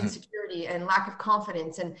and insecurity and lack of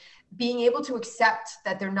confidence and being able to accept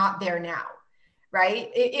that they're not there now, right?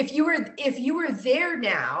 If you were there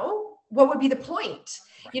now, what would be the point?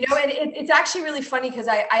 And it's actually really funny because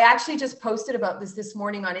I actually just posted about this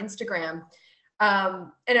morning on Instagram.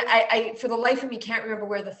 And I for the life of me can't remember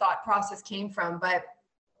where the thought process came from, but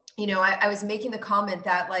I was making the comment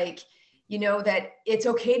that that it's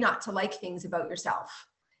okay not to like things about yourself.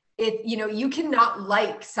 You cannot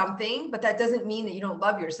like something, but that doesn't mean that you don't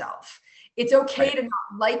love yourself. It's okay to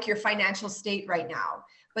not like your financial state right now,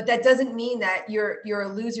 but that doesn't mean that you're a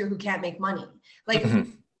loser who can't make money. Like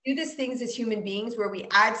do these things as human beings where we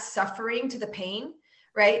add suffering to the pain,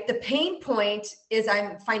 right? The pain point is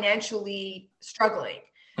I'm financially struggling.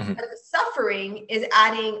 Mm-hmm. But the suffering is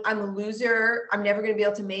adding, I'm a loser, I'm never going to be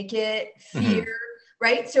able to make it, fear,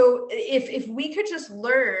 right? So if we could just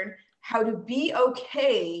learn how to be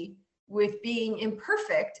okay with being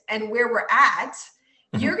imperfect and where we're at,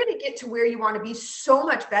 you're going to get to where you want to be so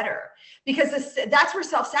much better, because that's where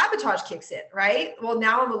self-sabotage kicks in, right? Well,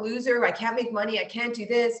 now I'm a loser. I can't make money. I can't do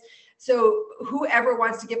this. So whoever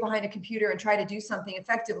wants to get behind a computer and try to do something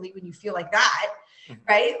effectively when you feel like that,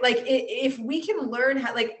 right? Like if we can learn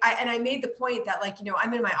how, like, I made the point that, like, you know,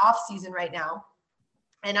 I'm in my off season right now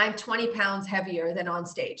and I'm 20 pounds heavier than on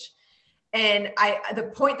stage. And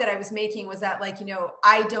the point that I was making was that, like, you know,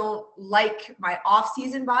 I don't like my off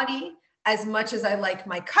season body as much as I like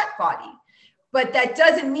my cut body, but that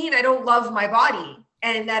doesn't mean I don't love my body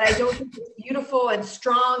and that I don't think it's beautiful and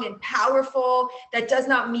strong and powerful. That does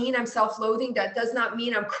not mean I'm self-loathing. That does not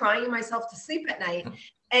mean I'm crying myself to sleep at night.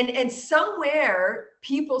 And somewhere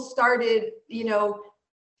people started, you know,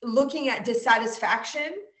 looking at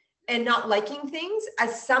dissatisfaction and not liking things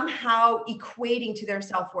as somehow equating to their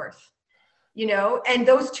self-worth, you know, and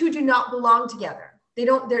those two do not belong together. They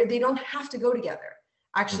don't have to go together.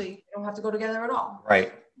 Actually, they don't have to go together at all.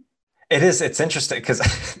 Right. It's interesting because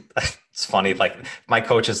it's funny. Like, my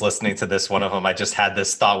coach is listening to this. One of them, I just had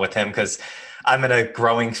this thought with him because I'm in a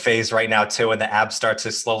growing phase right now too. And the abs start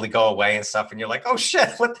to slowly go away and stuff. And you're like, oh shit,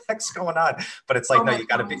 what the heck's going on? But it's like, no, you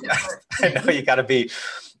gotta be, I know you gotta be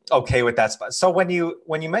okay with that spot. So when you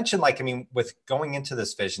mentioned, like, I mean, with going into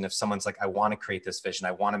this vision, if someone's like, I want to create this vision,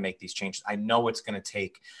 I want to make these changes, I know it's going to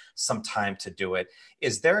take some time to do it.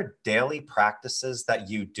 Is there daily practices that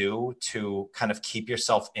you do to kind of keep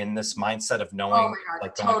yourself in this mindset of knowing, oh my God,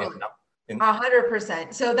 like, totally.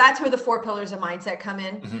 100%. So that's where the 4 pillars of mindset come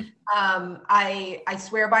in. I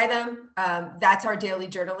swear by them. That's our daily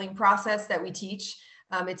journaling process that we teach.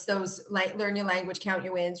 It's those, like, learn your language, count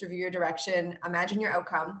your wins, review your direction, imagine your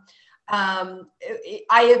outcome. I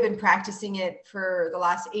have been practicing it for the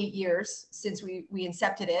last 8 years since we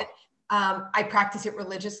incepted it. I practice it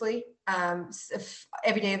religiously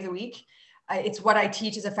every day of the week. It's what I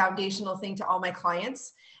teach as a foundational thing to all my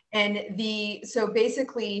clients. And so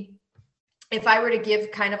basically, if I were to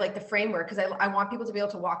give kind of like the framework, because I want people to be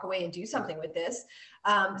able to walk away and do something with this.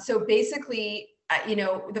 So basically, you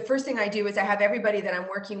know, the first thing I do is I have everybody that I'm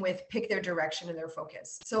working with pick their direction and their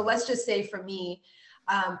focus. So let's just say for me,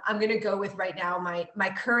 I'm going to go with right now my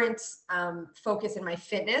current focus in my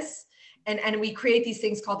fitness. And we create these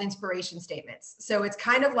things called inspiration statements. So it's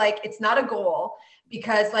kind of like, it's not a goal,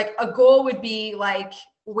 because like a goal would be like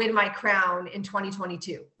win my crown in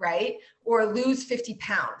 2022, right? Or lose 50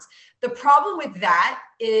 pounds. The problem with that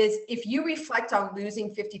is if you reflect on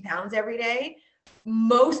losing 50 pounds every day,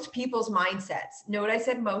 most people's mindsets, note I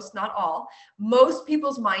said most, not all, most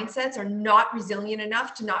people's mindsets are not resilient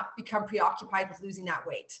enough to not become preoccupied with losing that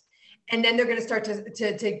weight. And then they're going to start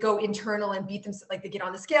to go internal and beat them, like they get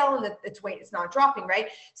on the scale and its weight is not dropping, right?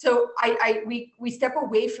 So we step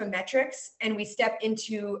away from metrics and we step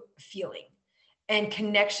into feeling and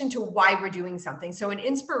connection to why we're doing something. So an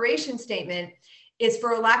inspiration statement is,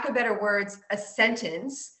 for lack of better words, a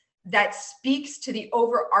sentence that speaks to the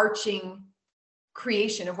overarching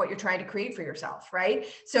creation of what you're trying to create for yourself, right?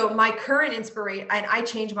 So my current inspiration, and I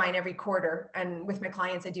change mine every quarter, and with my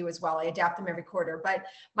clients I do as well, I adapt them every quarter, but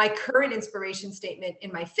my current inspiration statement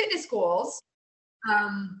in my fitness goals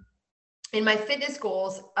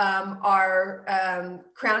are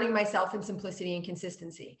crowning myself in simplicity and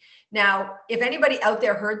consistency. Now, if anybody out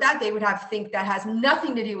there heard that, they would think that has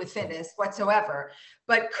nothing to do with fitness whatsoever.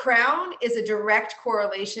 But crown is a direct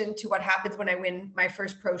correlation to what happens when I win my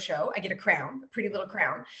first pro show. I get a crown, a pretty little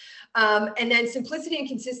crown. And then simplicity and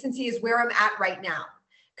consistency is where I'm at right now.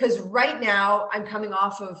 Because right now I'm coming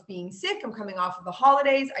off of being sick. I'm coming off of the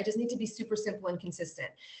holidays. I just need to be super simple and consistent.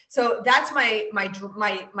 So that's my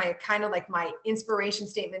kind of like my inspiration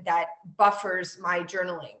statement that buffers my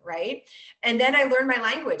journaling, right? And then I learn my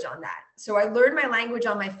language on that. So I learn my language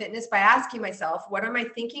on my fitness by asking myself, what am I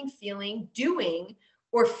thinking, feeling, doing,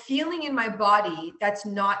 or feeling in my body that's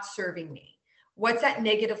not serving me? What's that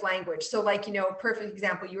negative language? So like, you know, perfect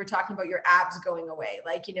example, you were talking about your abs going away.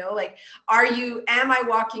 Like, you know, like, am I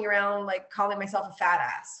walking around like calling myself a fat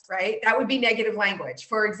ass, right? That would be negative language,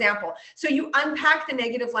 for example. So you unpack the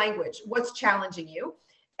negative language, what's challenging you?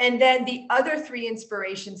 And then the other 3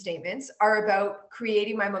 inspiration statements are about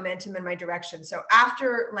creating my momentum and my direction. So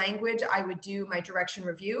after language, I would do my direction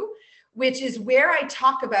review, which is where I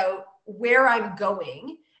talk about where I'm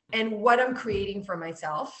going and what I'm creating for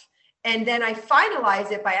myself. And then I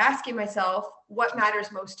finalize it by asking myself, what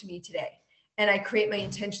matters most to me today? And I create my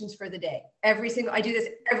intentions for the day. I do this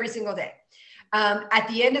every single day. At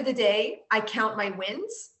the end of the day, I count my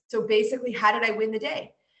wins. So basically, how did I win the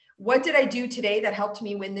day? What did I do today that helped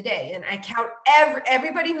me win the day? And I count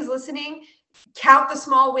everybody who's listening, count the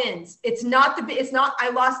small wins. It's not I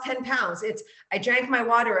lost 10 pounds. It's I drank my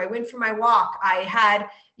water. I went for my walk. I had,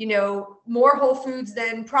 more whole foods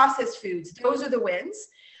than processed foods. Those are the wins.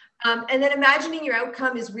 And then imagining your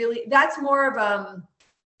outcome that's more of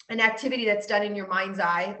an activity that's done in your mind's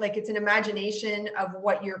eye. Like it's an imagination of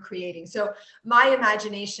what you're creating. So my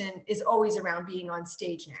imagination is always around being on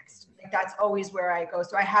stage next. Like that's always where I go.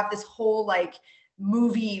 So I have this whole like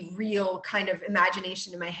movie reel kind of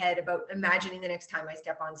imagination in my head about imagining the next time I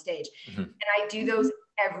step on stage. Mm-hmm. And I do those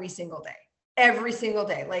every single day.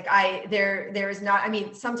 Like there is not,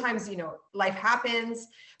 sometimes, life happens,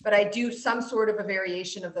 but I do some sort of a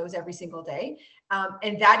variation of those every single day.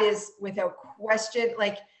 And that is without question,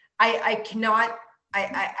 like I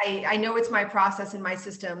know it's my process and my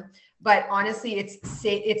system, but honestly,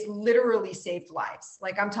 it's literally saved lives.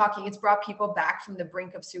 Like I'm talking, it's brought people back from the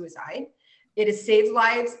brink of suicide. It has saved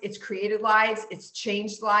lives. It's created lives. It's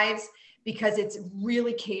changed lives because it's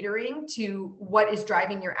really catering to what is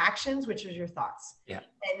driving your actions, which is your thoughts. Yeah.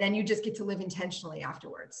 And then you just get to live intentionally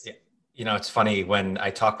afterwards. Yeah. It's funny when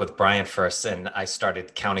I talked with Brian first and I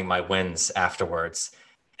started counting my wins afterwards.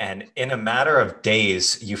 And in a matter of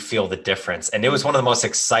days, you feel the difference. And it was one of the most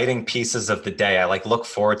exciting pieces of the day. I look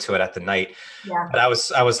forward to it at the night. Yeah. But I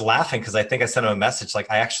was laughing because I think I sent him a message.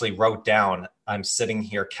 I actually wrote down, I'm sitting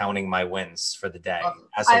here counting my wins for the day.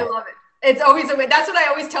 I love it. It's always a win. That's what I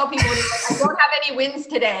always tell people. When I don't have any wins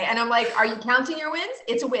today. And I'm like, are you counting your wins?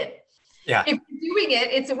 It's a win. Yeah. If you're doing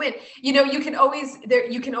it, it's a win. You can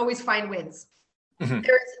always find wins. Mm-hmm.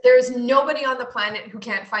 There's nobody on the planet who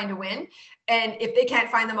can't find a win. And if they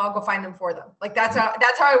can't find them, I'll go find them for them. Like that's how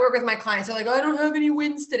I work with my clients. They're like, oh, I don't have any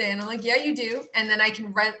wins today. And I'm like, yeah, you do. And then I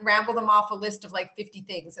can ramble them off a list of 50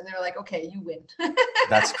 things. And they're like, okay, you win.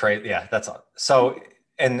 That's great. Yeah, that's all. So,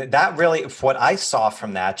 and that really, what I saw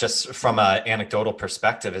from that, just from an anecdotal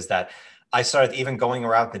perspective, is that I started even going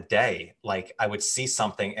around the day, I would see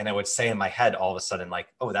something and it would say in my head all of a sudden,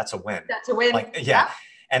 oh, that's a win. That's a win. Yeah.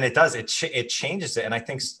 And it does, it changes it. And I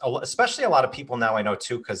think especially a lot of people now I know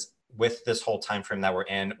too, because with this whole time frame that we're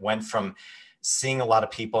in, went from seeing a lot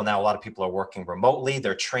of people, now a lot of people are working remotely,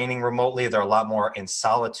 they're training remotely, they're a lot more in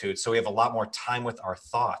solitude. So we have a lot more time with our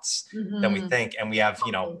thoughts than we think. And we have,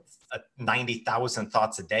 90,000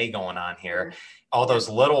 thoughts a day going on here. All those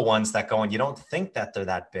little ones that go, and you don't think that they're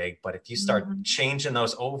that big, but if you start changing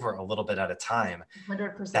those over a little bit at a time,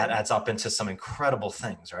 100%. that adds up into some incredible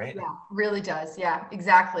things, right? Yeah, really does. Yeah,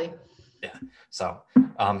 exactly. Yeah. So,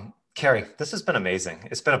 Carrie, this has been amazing.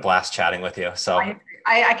 It's been a blast chatting with you. So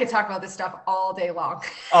I could talk about this stuff all day long.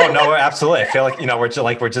 Oh no, absolutely. I feel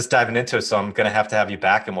like we're just diving into it. So I'm going to have you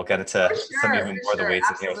back and we'll get into some even more of the ways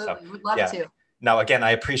in here. So would love to. Now, again, I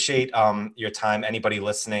appreciate your time. Anybody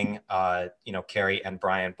listening, Carrie and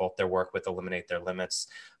Brian, both their work with Eliminate Their Limits.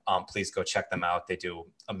 Please go check them out. They do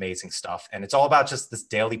amazing stuff. And it's all about just this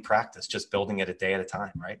daily practice, just building it a day at a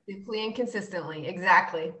time, right? Simply and consistently.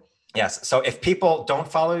 Exactly. Yes. So if people don't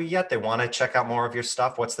follow you yet, they want to check out more of your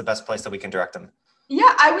stuff, what's the best place that we can direct them?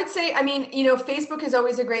 Yeah, I would say, Facebook is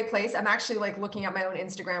always a great place. I'm actually looking at my own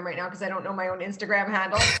Instagram right now because I don't know my own Instagram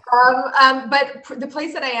handle. But the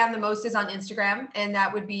place that I am the most is on Instagram, and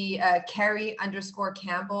that would be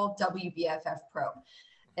Carrie_Campbell WBFF Pro.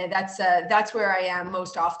 And that's where I am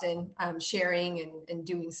most often sharing and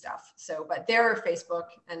doing stuff. So, but there are Facebook,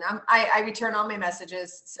 and I return all my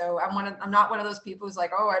messages. So I'm not one of those people who's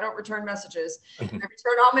like, oh, I don't return messages. I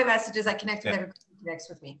return all my messages. I connect with everybody who connects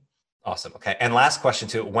with me. Awesome. Okay. And last question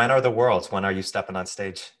too, when are the Worlds? When are you stepping on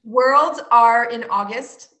stage? Worlds are in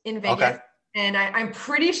August in Vegas. Okay. And I'm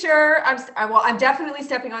pretty sure I'm definitely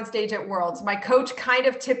stepping on stage at Worlds. My coach kind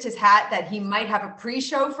of tipped his hat that he might have a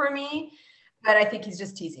pre-show for me, but I think he's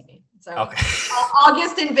just teasing me. So okay.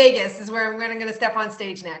 August in Vegas is where I'm going to step on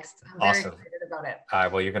stage next. I'm very excited about it. All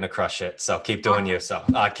right. Well, you're going to crush it. So keep doing you. So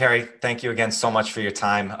Carrie, thank you again so much for your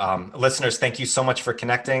time. Listeners, thank you so much for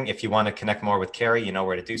connecting. If you want to connect more with Carrie, you know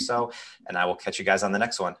where to do so. And I will catch you guys on the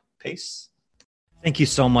next one. Peace. Thank you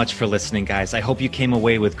so much for listening, guys. I hope you came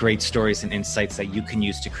away with great stories and insights that you can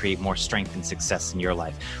use to create more strength and success in your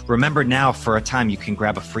life. Remember now, for a time, you can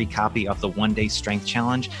grab a free copy of the One-Day Strength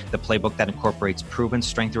Challenge, the playbook that incorporates proven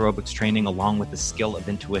strength aerobics training along with the skill of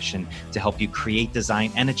intuition to help you create,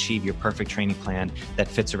 design, and achieve your perfect training plan that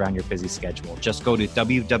fits around your busy schedule. Just go to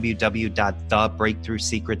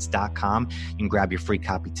www.thebreakthroughsecrets.com and grab your free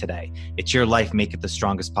copy today. It's your life. Make it the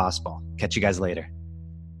strongest possible. Catch you guys later.